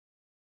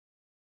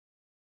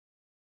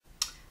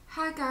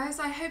Hi guys,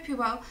 I hope you're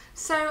well.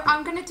 So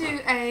I'm going to do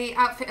a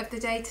outfit of the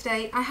day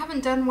today. I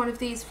haven't done one of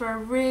these for a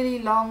really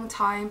long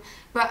time,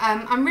 but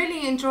I'm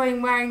really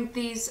enjoying wearing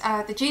these,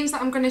 the jeans that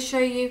I'm going to show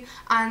you,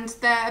 and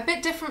they're a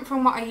bit different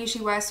from what I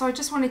usually wear, so I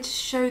just wanted to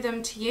show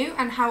them to you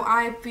and how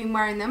I've been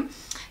wearing them.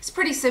 It's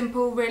pretty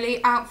simple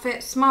really,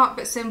 outfit, smart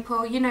but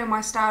simple. You know my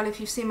style if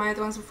you've seen my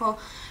other ones before.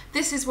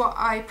 This is what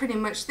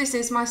this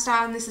is my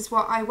style and this is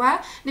what I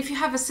wear. And if you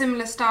have a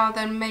similar style,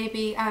 then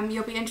maybe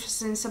you'll be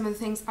interested in some of the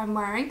things I'm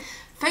wearing.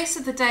 Face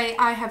of the day,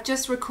 I have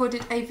just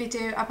recorded a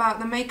video about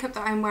the makeup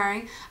that I'm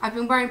wearing. I've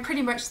been wearing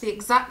pretty much the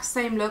exact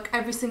same look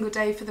every single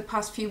day for the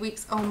past few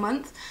weeks or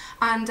month.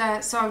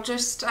 And so I've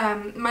just,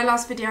 my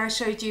last video I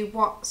showed you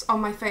what's on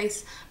my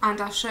face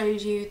and I'll show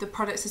you the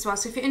products as well.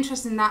 So if you're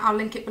interested in that, I'll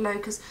link it below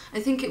because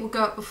I think it will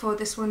go up before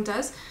this one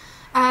does.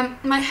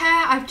 My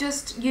hair, I've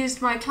just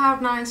used my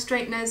Cloud9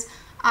 straighteners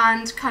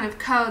and kind of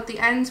curled the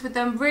ends with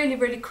them.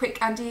 Really quick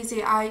and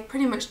easy. I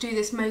pretty much do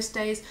this most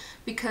days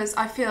because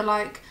I feel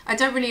like I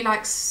don't really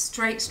like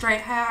straight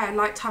hair. I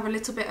like to have a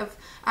little bit of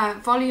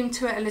volume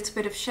to it, a little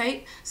bit of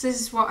shape. So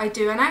this is what I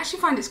do, and I actually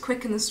find it's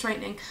quicker than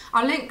straightening.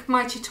 I'll link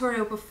my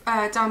tutorial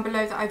down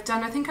below that I've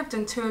done. I think I've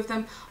done 2 of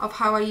them of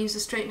how I use a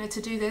straightener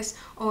to do this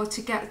or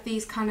to get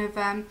these kind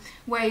of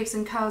waves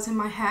and curls in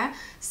my hair.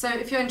 So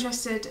if you're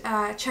interested,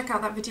 check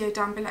out that video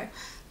down below.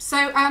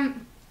 So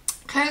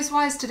clothes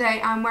wise today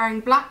I'm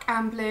wearing black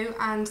and blue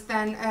and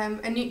then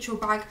a neutral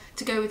bag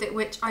to go with it,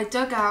 which I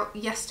dug out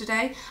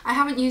yesterday. I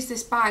haven't used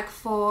this bag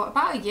for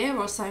about a year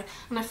or so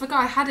and I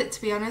forgot I had it,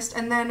 to be honest,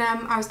 and then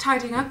I was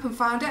tidying up and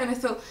found it and I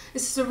thought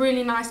this is a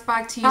really nice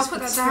bag to use for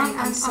the spring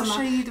and summer. I'll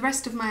show you the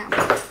rest of my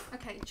outfit.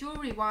 Okay,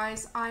 jewellery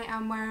wise I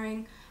am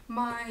wearing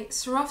my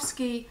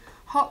Swarovski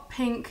hot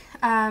pink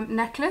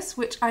necklace,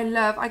 which I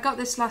love. I got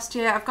this last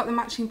year. I've got the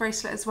matching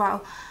bracelet as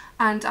well,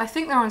 and I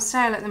think they're on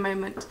sale at the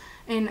moment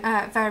in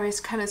various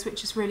colours,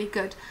 which is really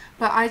good.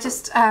 But I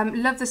just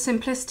love the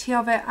simplicity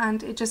of it,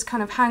 and it just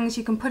kind of hangs.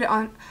 You can put it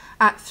on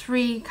at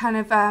 3 kind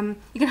of,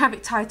 you can have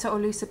it tighter or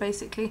looser,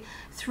 basically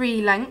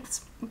 3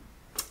 lengths.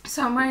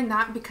 So I'm wearing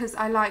that because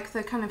I like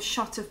the kind of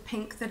shot of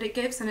pink that it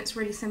gives, and it's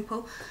really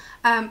simple.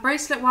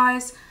 Bracelet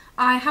wise,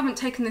 I haven't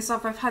taken this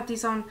off. I've had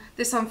this on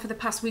for the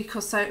past week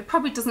or so. It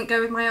probably doesn't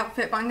go with my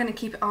outfit, but I'm going to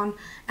keep it on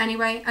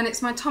anyway. And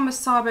it's my Thomas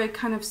Sabo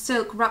kind of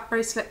silk wrap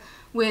bracelet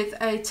with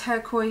a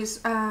turquoise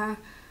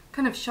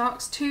kind of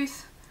shark's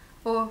tooth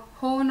or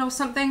horn or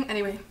something.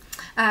 Anyway,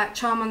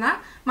 charm on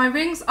that. My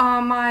rings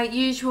are my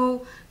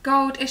usual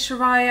gold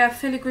Isharya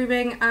filigree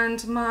ring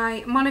and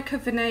my Monica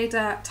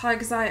Vinader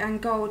tiger's eye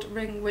and gold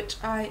ring, which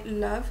I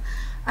love.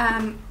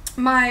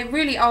 My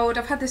really old,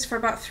 I've had this for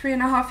about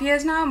 3.5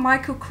 years now,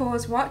 Micheal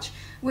Kors watch,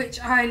 which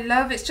I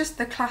love. It's just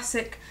the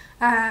classic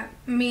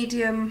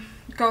medium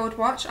gold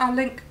watch. I'll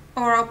link,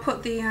 or I'll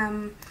put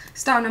the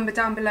star number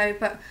down below,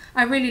 but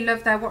I really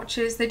love their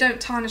watches. They don't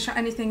tarnish or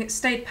anything. It's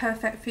stayed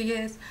perfect for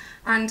years,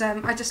 and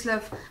I just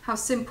love how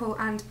simple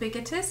and big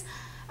it is.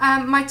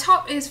 My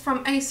top is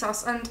from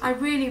Asos, and I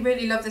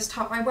really love this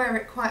top. I wear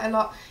it quite a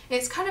lot.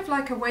 It's kind of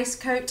like a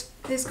waistcoat.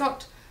 It's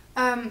got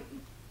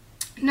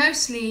no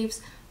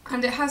sleeves,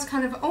 and it has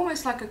kind of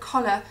almost like a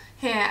collar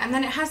here, and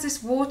then it has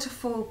this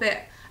waterfall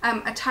bit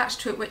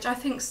attached to it, which I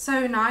think is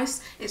so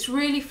nice. It's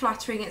really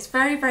flattering. It's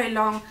very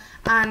long,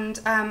 and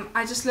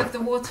I just love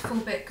the waterfall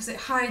bit because it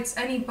hides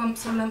any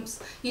bumps or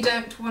lumps you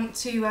don't want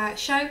to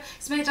show.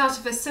 It's made out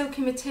of a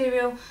silky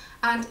material,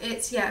 and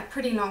it's, yeah,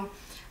 pretty long.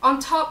 On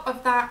top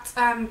of that,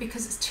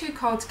 because it's too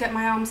cold to get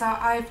my arms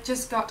out, I've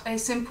just got a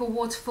simple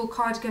waterfall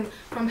cardigan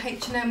from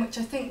H&M, which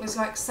I think was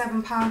like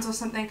 £7 or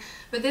something.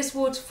 But this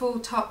waterfall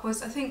top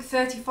was, I think,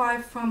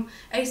 £35 from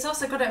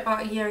Asos. I got it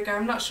about a year ago.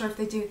 I'm not sure if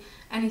they do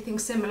anything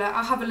similar.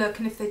 I'll have a look,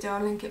 and if they do,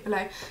 I'll link it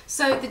below.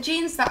 So the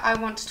jeans that I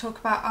want to talk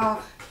about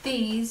are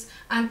these,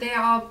 and they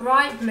are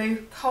bright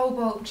blue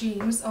cobalt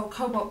jeans, or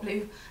cobalt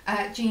blue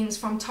jeans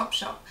from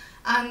Topshop.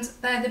 And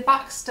they're the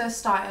Baxter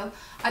style.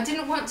 I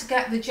didn't want to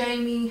get the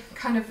Jamie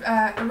kind of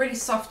really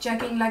soft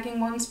jegging legging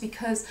ones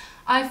because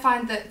I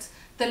find that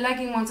the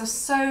legging ones are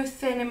so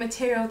thin in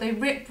material, they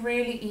rip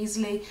really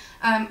easily.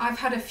 I've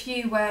had a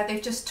few where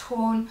they've just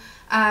torn,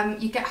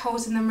 you get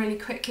holes in them really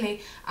quickly,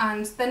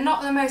 and they're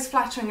not the most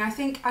flattering. I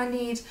think I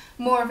need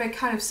more of a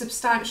kind of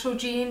substantial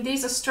jean.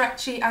 These are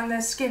stretchy and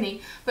they're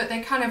skinny, but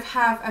they kind of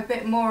have a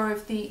bit more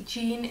of the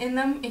jean in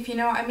them, if you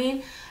know what I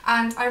mean.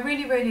 And I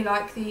really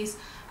like these.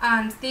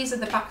 And these are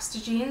the Baxter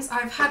jeans.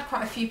 I've had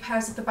quite a few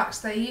pairs of the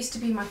Baxter. They used to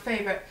be my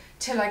favourite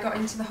till I got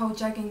into the whole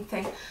jegging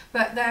thing.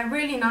 But they're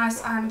really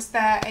nice, and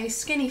they're a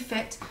skinny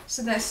fit,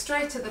 so they're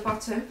straight at the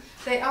bottom.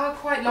 They are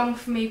quite long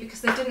for me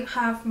because they didn't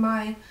have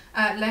my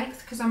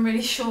length because I'm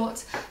really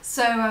short.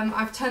 So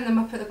I've turned them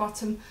up at the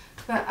bottom,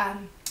 but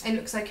it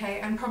looks okay,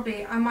 and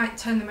probably I might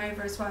turn them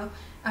over as well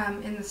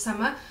in the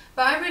summer.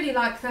 But I really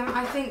like them.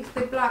 I think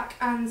the black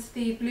and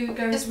the blue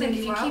goes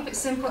really well. If you keep it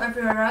simple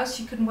everywhere else,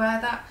 you can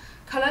wear that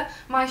colour.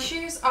 My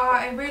shoes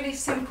are a really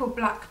simple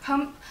black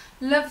pump.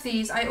 Love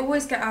these. I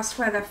always get asked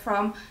where they're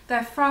from.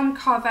 They're from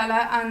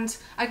Carvela, and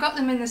I got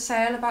them in the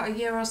sale about a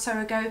year or so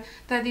ago.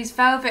 They're these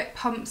velvet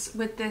pumps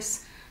with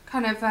this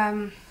kind of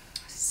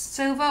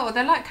silver, or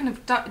they're like kind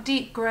of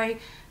deep grey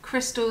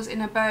crystals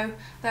in a bow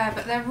there,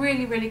 but they're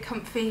really, really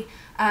comfy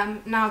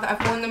now that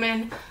I've worn them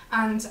in,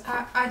 and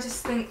I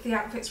just think the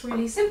outfit's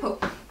really simple.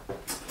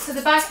 So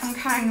the bag I'm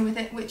carrying with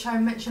it, which I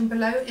mentioned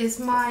below, is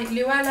my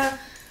Luella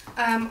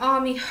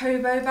Army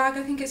Hobo bag.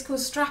 I think it's called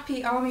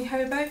Strappy Army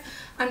Hobo,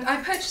 and I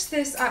purchased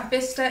this at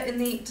Baxter in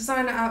the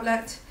designer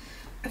outlet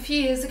a few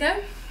years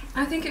ago.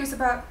 I think it was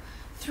about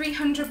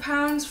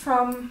 £300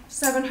 from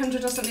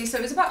 700 or something, so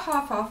it was about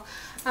half off,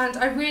 and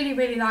I really,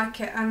 really like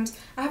it, and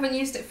I haven't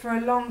used it for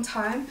a long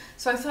time,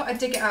 so I thought I'd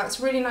dig it out. It's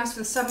really nice for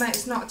the summer.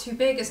 It's not too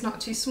big, it's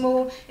not too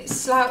small, it's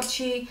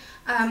slouchy,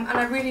 and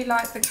I really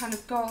like the kind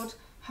of gold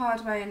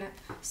hardware in it.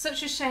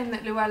 Such a shame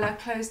that Luella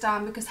closed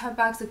down, because her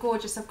bags are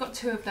gorgeous. I've got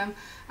 2 of them,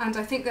 and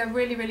I think they're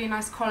really, really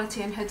nice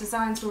quality, and her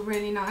designs were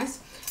really nice.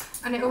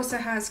 And it also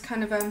has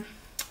kind of a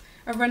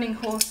running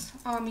horse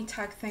army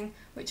tag thing,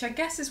 which I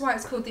guess is why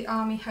it's called the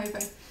Army Hobo.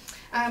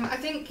 I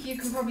think you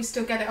can probably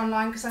still get it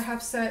online, because I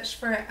have searched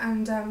for it,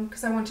 and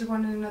because I wanted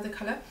one in another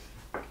colour.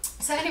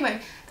 So anyway,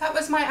 that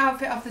was my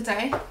outfit of the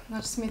day.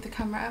 I'll just move the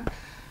camera out.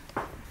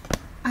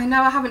 I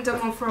know I haven't done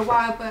one for a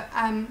while, but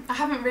I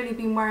haven't really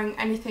been wearing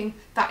anything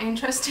that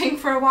interesting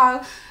for a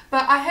while.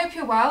 But I hope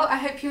you're well, I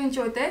hope you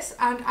enjoyed this,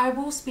 and I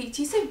will speak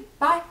to you soon.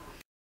 Bye!